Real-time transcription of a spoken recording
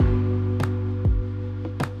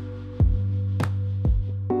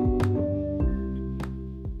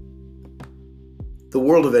The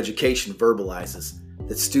world of education verbalizes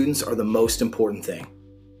that students are the most important thing.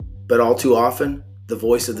 But all too often, the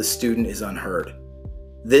voice of the student is unheard.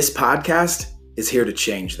 This podcast is here to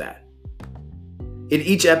change that. In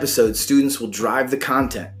each episode, students will drive the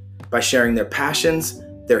content by sharing their passions,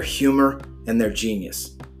 their humor, and their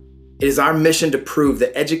genius. It is our mission to prove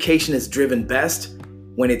that education is driven best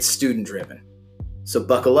when it's student-driven. So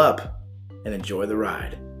buckle up and enjoy the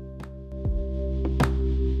ride.